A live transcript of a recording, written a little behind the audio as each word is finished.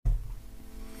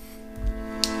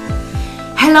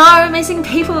Hello amazing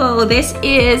people, this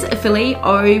is Philly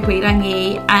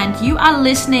Owirangi and you are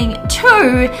listening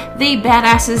to the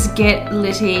Badasses Get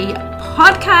Litty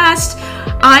podcast.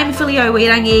 I'm Philly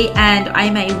Owirangi and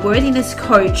I'm a worthiness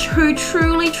coach who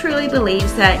truly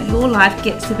believes that your life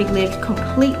gets to be lived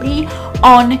completely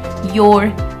on your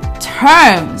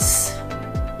terms.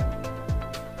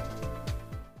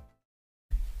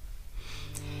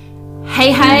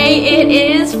 Hey, it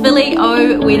is Philly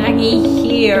Owirangi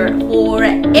here for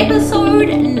episode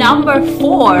number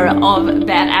 4 of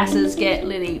Badasses Get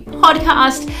Litty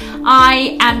podcast.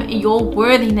 I am your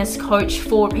worthiness coach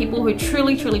for people who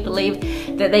truly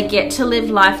believe that they get to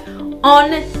live life on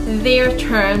their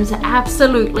terms,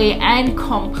 absolutely and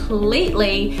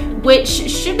completely, which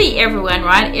should be everyone,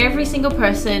 right? Every single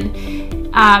person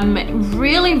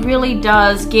really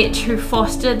does get to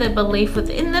foster the belief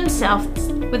within themselves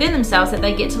that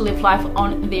they get to live life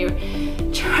on their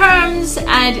terms.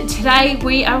 And today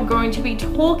we are going to be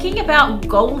talking about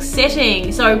goal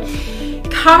setting. So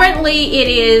currently it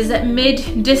is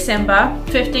mid-December,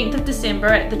 15th of December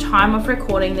at the time of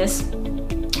recording this,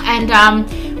 and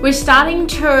we're starting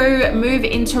to move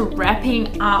into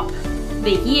wrapping up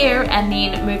the year and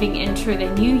then moving into the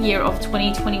new year of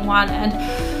 2021. And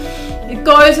it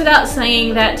goes without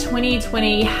saying that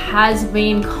 2020 has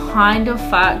been kind of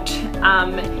fucked,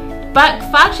 but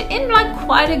fucked in like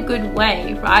quite a good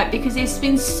way, right? Because there's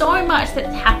been so much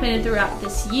that's happened throughout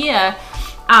this year,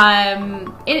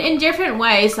 in different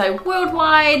ways, so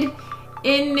worldwide,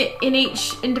 in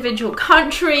each individual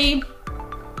country,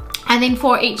 and then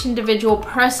for each individual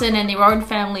person and their own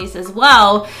families as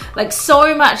well. Like,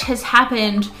 so much has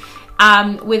happened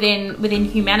within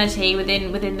humanity,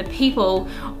 within the people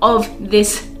of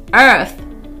this earth.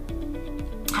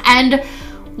 And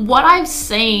what I've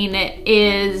seen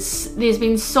is there's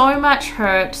been so much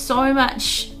hurt, so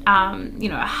much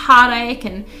heartache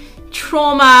and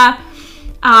trauma,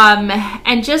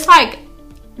 and just like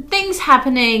things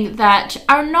happening that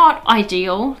are not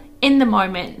ideal in the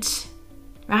moment,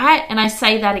 right? And I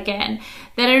say that again,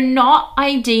 that are not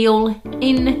ideal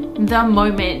in the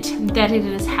moment that it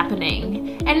is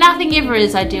happening. And nothing ever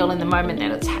is ideal in the moment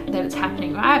that it's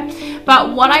happening, right?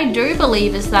 But what I do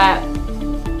believe is that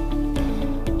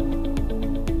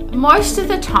most of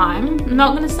the time, I'm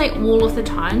not going to say all of the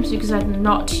times because I'm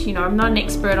not an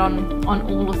expert on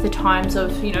all of the times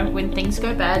of, when things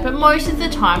go bad, but most of the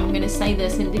time I'm going to say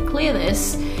this and declare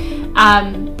this.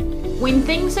 When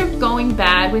things are going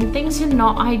bad, when things are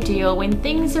not ideal, when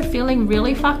things are feeling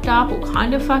really fucked up or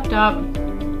kind of fucked up,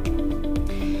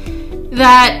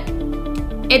 that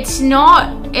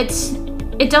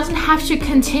it doesn't have to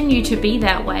continue to be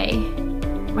that way,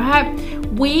 right?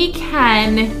 We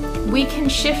can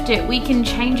shift it, we can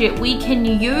change it, we can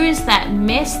use that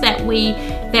mess that we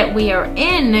are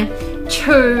in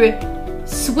to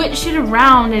switch it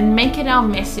around and make it our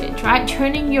message, right?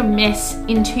 Turning your mess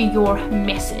into your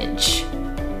message.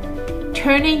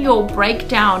 Turning your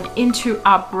breakdown into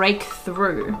our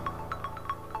breakthrough.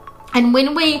 And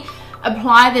when we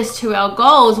apply this to our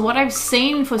goals, what I've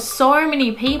seen for so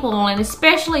many people, and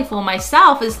especially for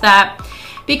myself, is that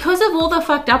because of all the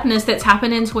fucked upness that's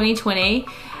happened in 2020,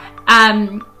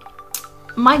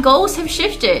 my goals have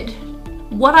shifted.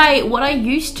 What I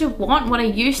used to want, what I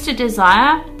used to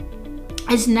desire,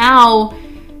 is now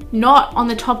not on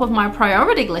the top of my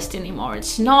priority list anymore.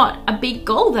 It's not a big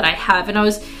goal that I have. And I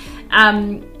was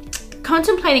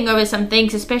contemplating over some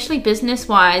things, especially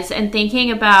business-wise, and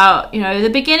thinking about, the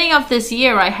beginning of this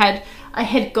year, I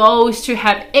had goals to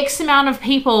have X amount of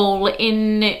people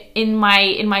in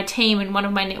my team in one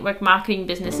of my network marketing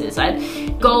businesses. I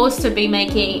had goals to be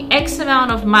making X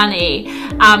amount of money.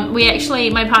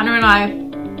 My partner and I,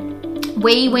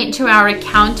 we went to our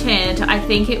accountant, I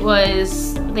think it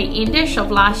was the endish of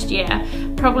last year,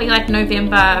 probably like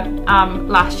November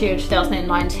last year,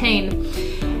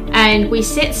 2019. And we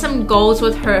set some goals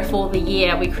with her for the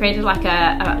year. We created like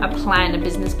a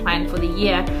business plan for the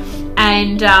year.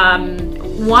 And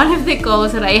one of the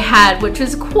goals that I had, which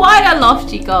was quite a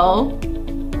lofty goal,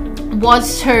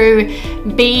 was to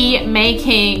be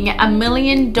making $1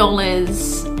 million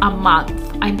a month.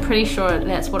 I'm pretty sure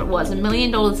that's what it was, $1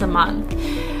 million a month.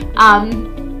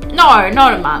 No,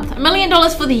 not a month. $1 million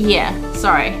for the year.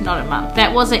 Sorry, not a month.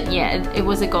 That wasn't yet. It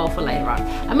was a goal for later on.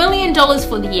 $1 million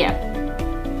for the year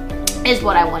is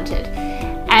what I wanted.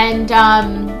 And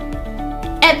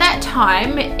at that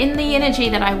time, in the energy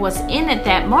that I was in at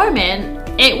that moment,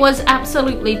 it was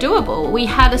absolutely doable. We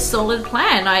had a solid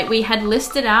plan. We had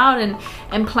listed out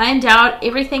and planned out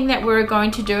everything that we were going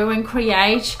to do and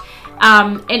create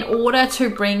in order to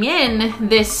bring in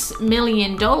this $1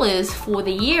 million for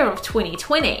the year of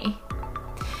 2020.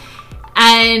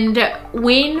 And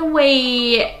when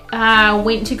we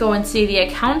went to go and see the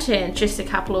accountant just a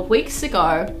couple of weeks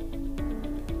ago,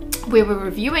 we were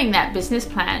reviewing that business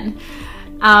plan.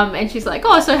 And she's like,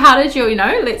 oh, so how did you,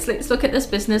 let's look at this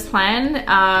business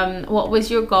plan. What was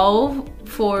your goal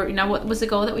for, what was the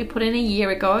goal that we put in a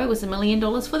year ago? It was $1 million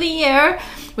for the year.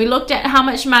 We looked at how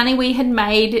much money we had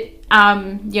made,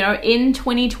 in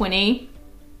 2020.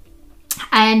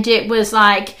 And it was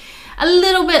like a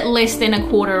little bit less than a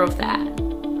quarter of that,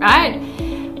 right?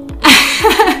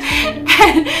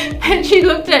 and she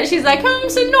looked at it, she's like,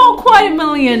 so not quite $1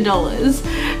 million.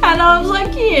 And I was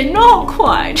like, yeah, not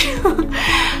quite.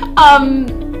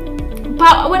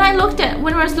 But when I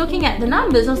was looking at the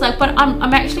numbers, I was like, but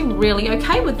I'm actually really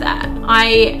okay with that.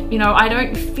 I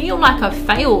don't feel like I've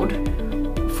failed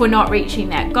for not reaching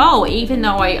that goal, even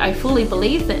though I fully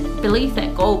believe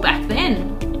that goal back then.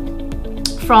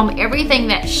 From everything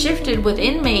that shifted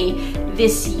within me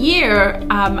this year,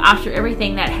 after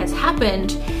everything that has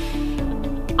happened,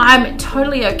 I'm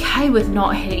totally okay with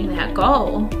not hitting that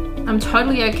goal. I'm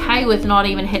totally okay with not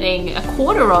even hitting a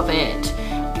quarter of it.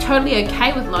 Totally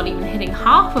okay with not even hitting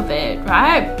half of it,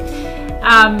 right?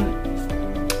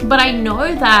 But I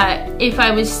know that if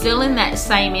I was still in that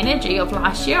same energy of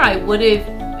last year, I would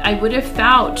have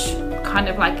felt kind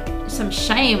of like some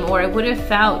shame, or I would have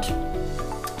felt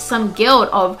some guilt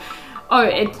of,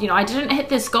 I didn't hit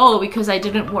this goal because I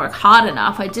didn't work hard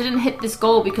enough. I didn't hit this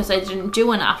goal because I didn't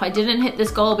do enough. I didn't hit this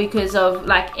goal because of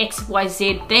like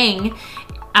XYZ thing,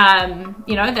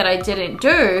 that I didn't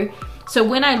do. So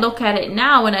when I look at it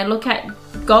now, when I look at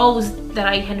goals that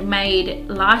I had made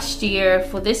last year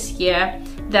for this year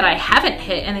that I haven't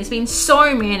hit, and there's been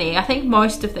so many, I think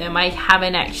most of them I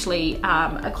haven't actually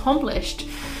accomplished,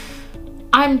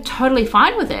 I'm totally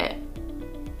fine with it.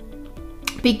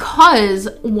 Because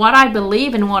what I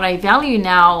believe and what I value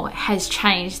now has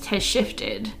changed, has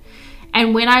shifted.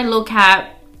 And when I look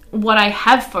at what I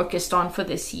have focused on for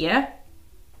this year,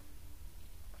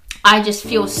 I just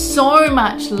feel so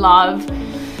much love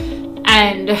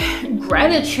and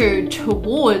gratitude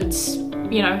towards,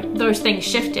 those things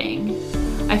shifting.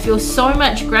 I feel so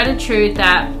much gratitude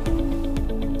that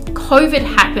COVID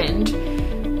happened,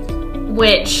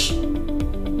 which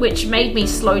made me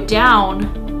slow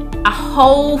down a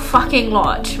whole fucking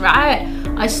lot, right?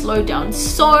 I slowed down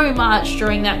so much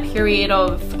during that period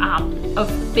of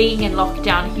being in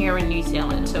lockdown here in New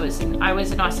Zealand. So I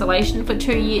was in isolation for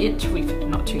 2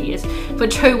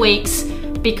 weeks,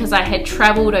 because I had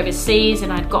traveled overseas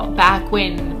and I'd got back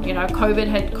when, COVID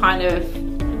had kind of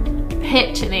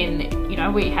hit, and then,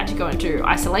 we had to go into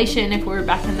isolation if we were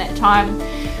back in that time.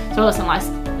 So I was in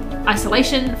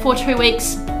isolation for 2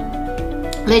 weeks,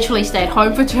 literally stayed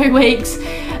home for 2 weeks.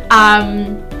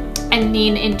 And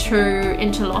then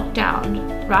into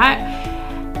lockdown, right?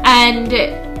 And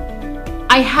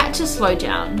I had to slow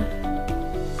down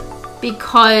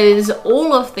because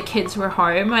all of the kids were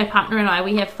home. My partner and I,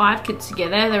 we have 5 kids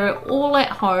together. They were all at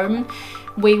home.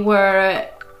 We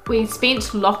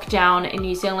spent lockdown in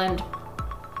New Zealand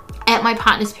at my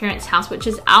partner's parents' house, which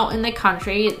is out in the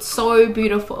country. It's so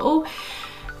beautiful.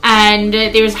 And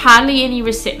there's hardly any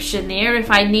reception there.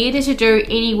 If I needed to do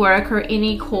any work or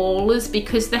any calls,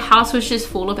 because the house was just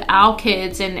full of our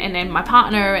kids and then my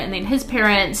partner and then his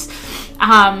parents,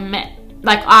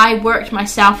 I worked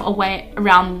myself away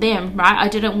around them, right? I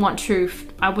didn't want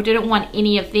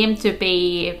any of them to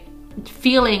be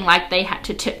feeling like they had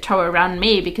to tiptoe around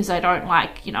me, because I don't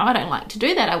like to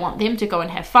do that. I want them to go and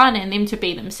have fun and them to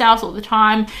be themselves all the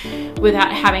time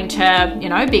without having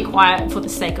to, be quiet for the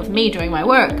sake of me doing my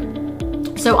work.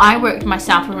 So I worked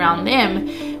myself around them,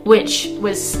 which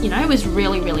was, was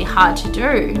really, really hard to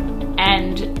do.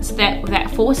 And so that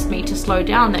forced me to slow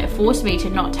down. That forced me to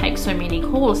not take so many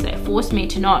calls. That forced me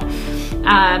to not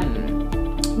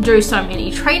do so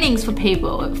many trainings for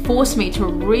people. It forced me to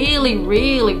really,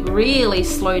 really, really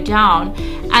slow down.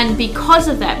 And because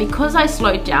of that, because I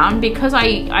slowed down, because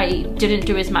I didn't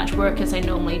do as much work as I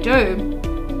normally do,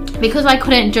 because I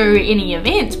couldn't do any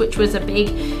events, which was a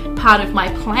big part of my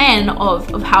plan of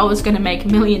how I was going to make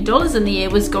 $1 million in the year,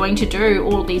 was going to do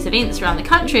all these events around the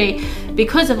country.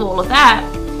 Because of all of that,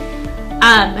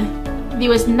 there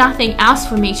was nothing else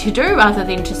for me to do other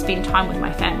than to spend time with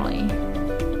my family,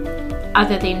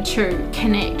 other than to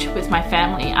connect with my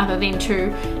family, other than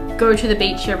to go to the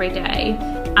beach every day,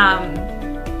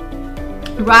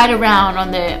 ride around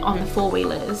on the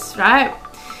four-wheelers, right?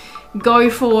 Go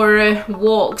for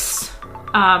walks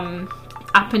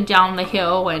up and down the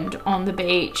hill and on the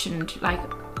beach, and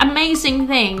amazing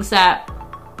things that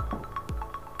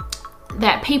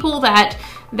people that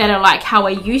are like how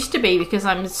I used to be, because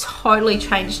I'm totally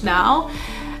changed now,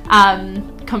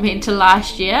 compared to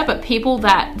last year. But people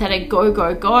that are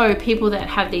go, people that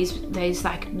have these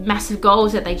like massive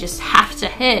goals that they just have to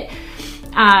hit,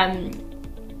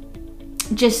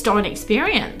 just don't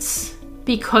experience,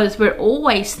 because we're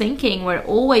always thinking, we're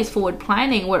always forward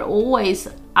planning, we're always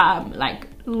like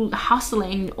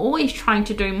hustling, always trying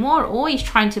to do more, always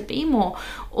trying to be more,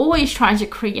 always trying to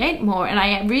create more. And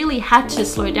I really had to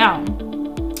slow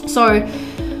down. So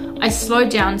I slowed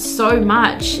down so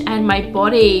much, and my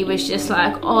body was just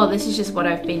like, oh, this is just what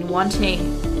I've been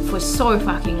wanting for so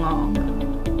fucking long,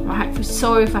 right? For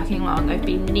so fucking long. I've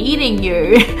been needing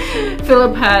you,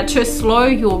 Philippa, to slow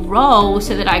your roll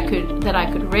so that I could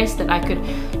rest, that I could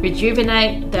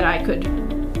rejuvenate, that I could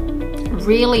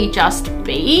really just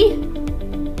be.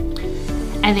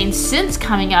 And then since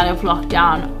coming out of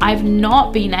lockdown, I've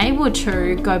not been able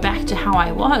to go back to how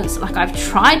I was. Like, I've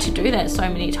tried to do that so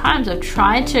many times. I've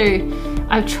tried to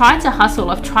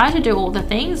hustle. I've tried to do all the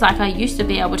things like I used to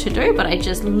be able to do, but I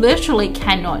just literally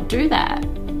cannot do that.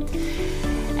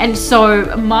 And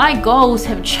so my goals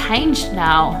have changed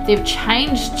now. They've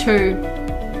changed to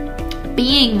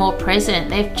being more present.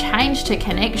 They've changed to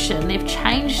connection. They've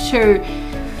changed to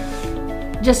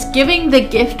just giving the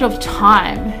gift of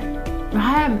time.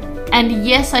 Right? And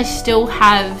yes, I still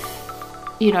have,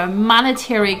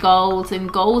 monetary goals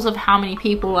and goals of how many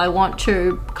people I want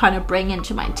to kind of bring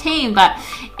into my team, but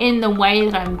in the way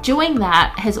that I'm doing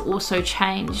that has also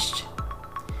changed.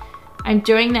 I'm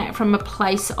doing that from a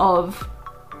place of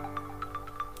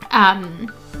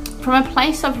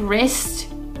rest,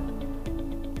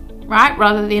 right?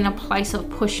 Rather than a place of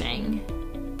pushing.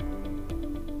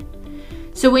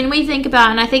 So when we think about,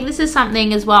 and I think this is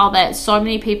something as well that so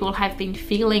many people have been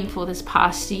feeling for this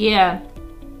past year,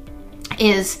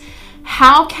 is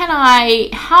how can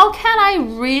I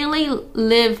really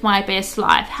live my best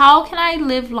life? How can I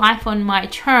live life on my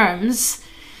terms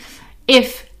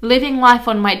if living life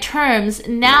on my terms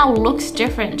now looks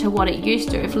different to what it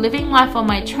used to? If living life on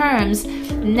my terms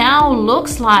now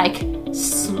looks like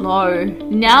slow,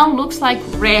 now looks like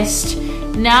rest,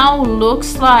 now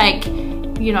looks like,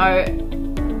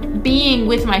 being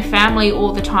with my family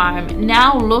all the time,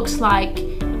 now looks like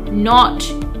not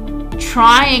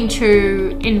trying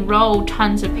to enroll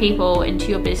tons of people into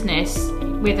your business,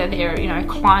 whether they're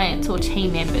clients or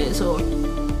team members or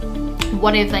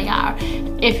whatever they are.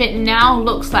 If it now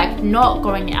looks like not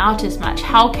going out as much,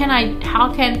 how can I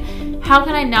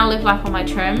now live life on my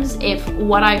terms if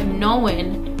what I've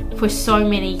known for so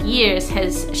many years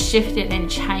has shifted and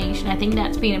changed? And I think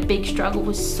that's been a big struggle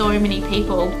for so many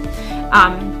people,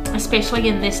 especially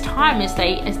in this time as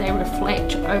they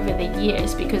reflect over the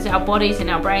years, because our bodies and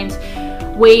our brains,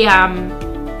 we're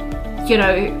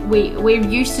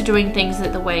used to doing things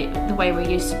the way we're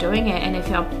used to doing it, and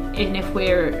if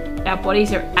our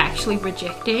bodies are actually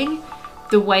rejecting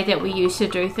the way that we used to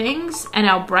do things, and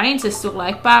our brains are still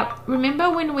like, but remember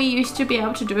when we used to be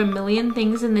able to do a million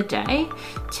things in the day,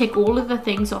 tick all of the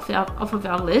things off of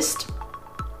our list,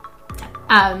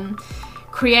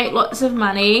 create lots of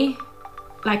money,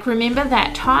 like, remember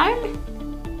that time?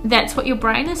 That's what your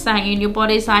brain is saying, and your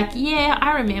body's like, yeah,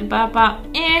 I remember, but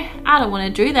I don't want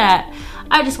to do that.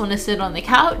 I just want to sit on the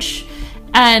couch,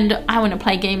 and I want to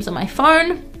play games on my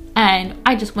phone, and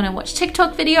I just want to watch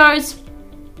TikTok videos,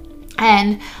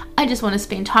 and I just want to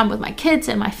spend time with my kids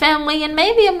and my family, and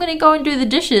maybe I'm going to go and do the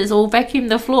dishes or vacuum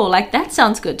the floor. Like, that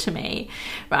sounds good to me,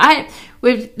 right?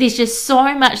 There's just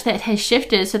so much that has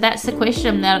shifted. So that's the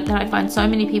question that I find so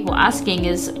many people asking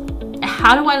is,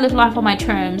 how do I live life on my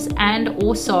terms and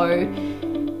also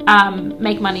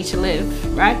make money to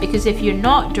live, right? Because if you're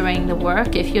not doing the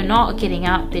work, if you're not getting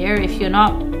out there, if you're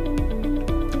not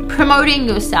promoting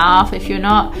yourself, if you're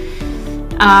not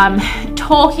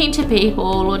talking to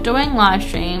people or doing live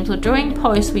streams or doing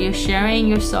posts where you're sharing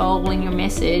your soul and your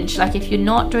message, like, if you're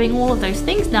not doing all of those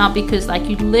things now because like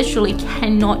you literally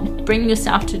cannot bring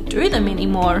yourself to do them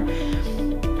anymore,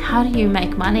 how do you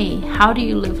make money? How do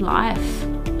you live life?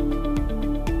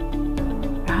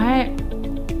 Right?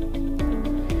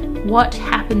 What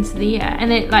happens there?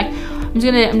 And it, like, I'm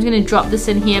just gonna drop this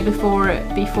in here before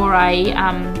I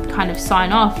kind of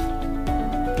sign off,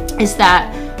 is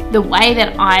that the way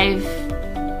that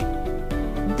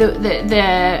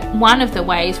the one of the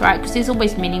ways, right, because there's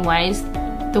always many ways,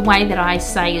 the way that I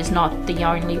say is not the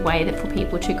only way that for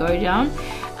people to go down.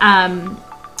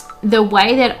 The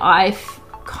way that I've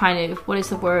kind of, what is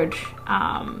the word,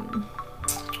 I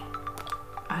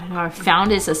don't know,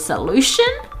 found as a solution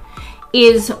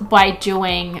is by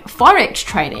doing Forex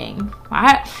trading,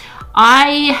 right?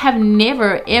 I have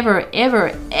never,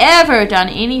 ever done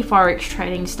any Forex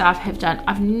trading stuff.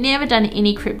 I've never done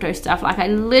any crypto stuff. Like, I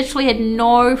literally had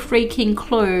no freaking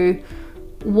clue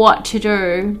what to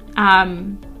do.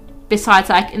 Besides,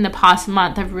 like, in the past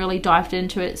month, I've really dived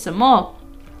into it some more.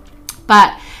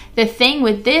 But the thing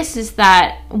with this is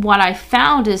that what I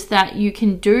found is that you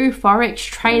can do Forex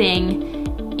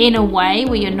trading in a way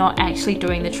where you're not actually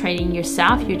doing the trading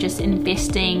yourself. You're just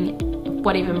investing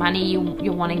whatever money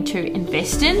you're wanting to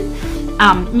invest in.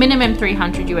 Minimum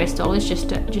 $300 US,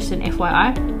 just an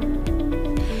FYI.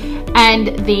 And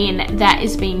then that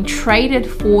is being traded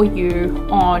for you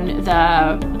on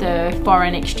the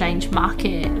foreign exchange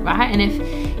market, right? And if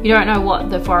you don't know what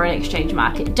the foreign exchange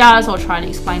market does, I'll try and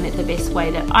explain it the best way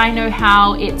that I know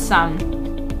how. It's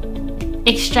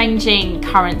exchanging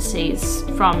currencies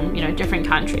from, different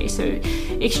countries. So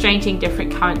exchanging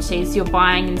different currencies, you're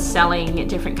buying and selling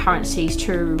different currencies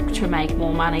to make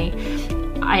more money.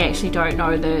 I actually don't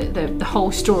know the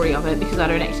whole story of it because I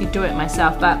don't actually do it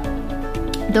myself, but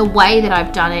the way that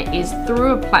I've done it is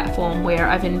through a platform where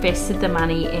I've invested the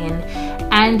money in,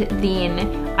 and then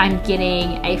I'm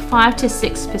getting a 5 to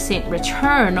 6%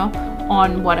 return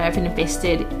on what I've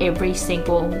invested every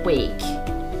single week.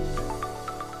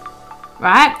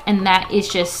 Right? And that is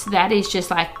just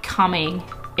like coming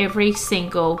every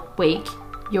single week.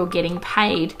 You're getting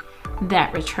paid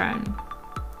that return.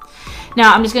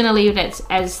 Now, I'm just going to leave it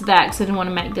as that because I don't want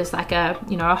to make this like a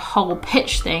whole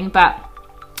pitch thing, but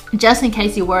just in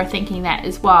case you were thinking that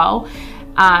as well,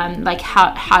 like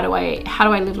how do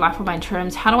I live life on my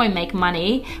terms? How do I make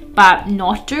money but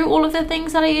not do all of the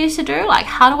things that I used to do? Like,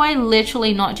 how do I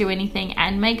literally not do anything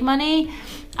and make money?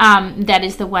 That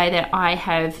is the way that I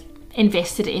have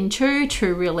invested into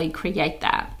to really create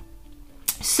that.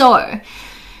 So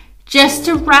just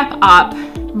to wrap up,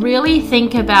 really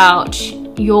think about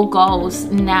your goals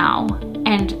now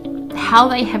and how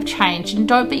they have changed, and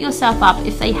don't beat yourself up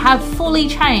if they have fully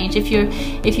changed. If you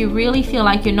really feel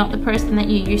like you're not the person that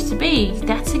you used to be,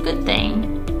 that's a good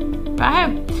thing, right?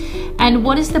 And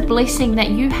what is the blessing that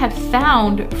you have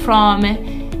found from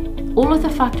all of the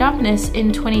fucked upness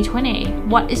in 2020?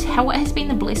 What has been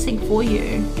the blessing for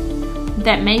you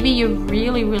that maybe you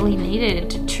really, really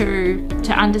needed to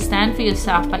understand for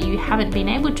yourself, but you haven't been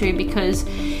able to because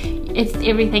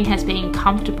everything has been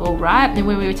comfortable, right? And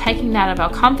when we were taking that out of our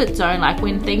comfort zone, like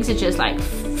when things are just like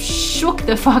shook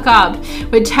the fuck up,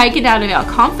 we're taken out of our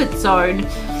comfort zone,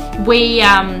 we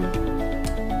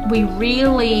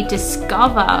really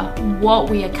discover what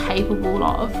we are capable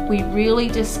of. We really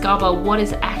discover what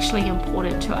is actually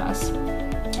important to us.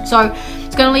 So I'm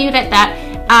just going to leave it at that.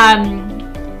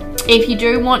 If you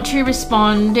do want to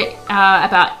respond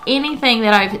about anything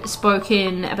that I've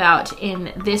spoken about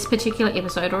in this particular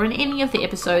episode or in any of the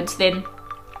episodes, then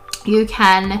you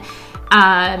can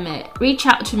reach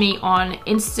out to me on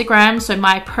Instagram. So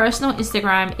my personal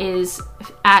Instagram is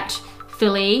at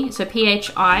Philly, so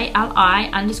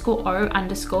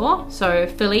PHILI_O_. So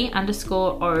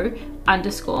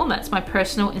Philly_O_. That's my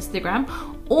personal Instagram.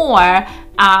 Or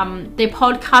the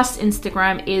podcast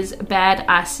Instagram is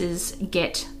Badasses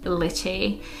Get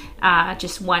Litty.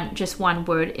 Just one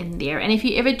word in there. And if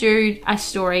you ever do a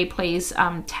story, please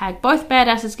tag both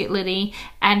Badasses Get Litty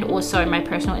and also my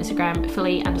personal Instagram,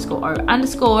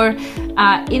 Philly_O_.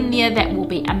 In there. That will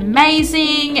be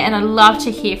amazing. And I'd love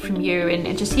to hear from you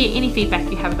and just hear any feedback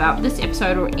you have about this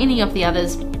episode or any of the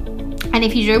others. And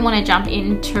if you do want to jump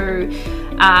into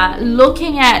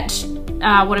looking at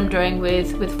what I'm doing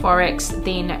with Forex,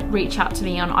 then reach out to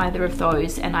me on either of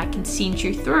those and I can send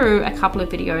you through a couple of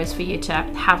videos for you to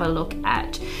have a look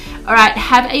at. All right,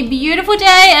 have a beautiful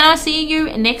day and I'll see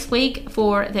you next week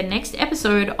for the next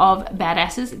episode of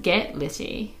Badasses Get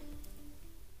Litty.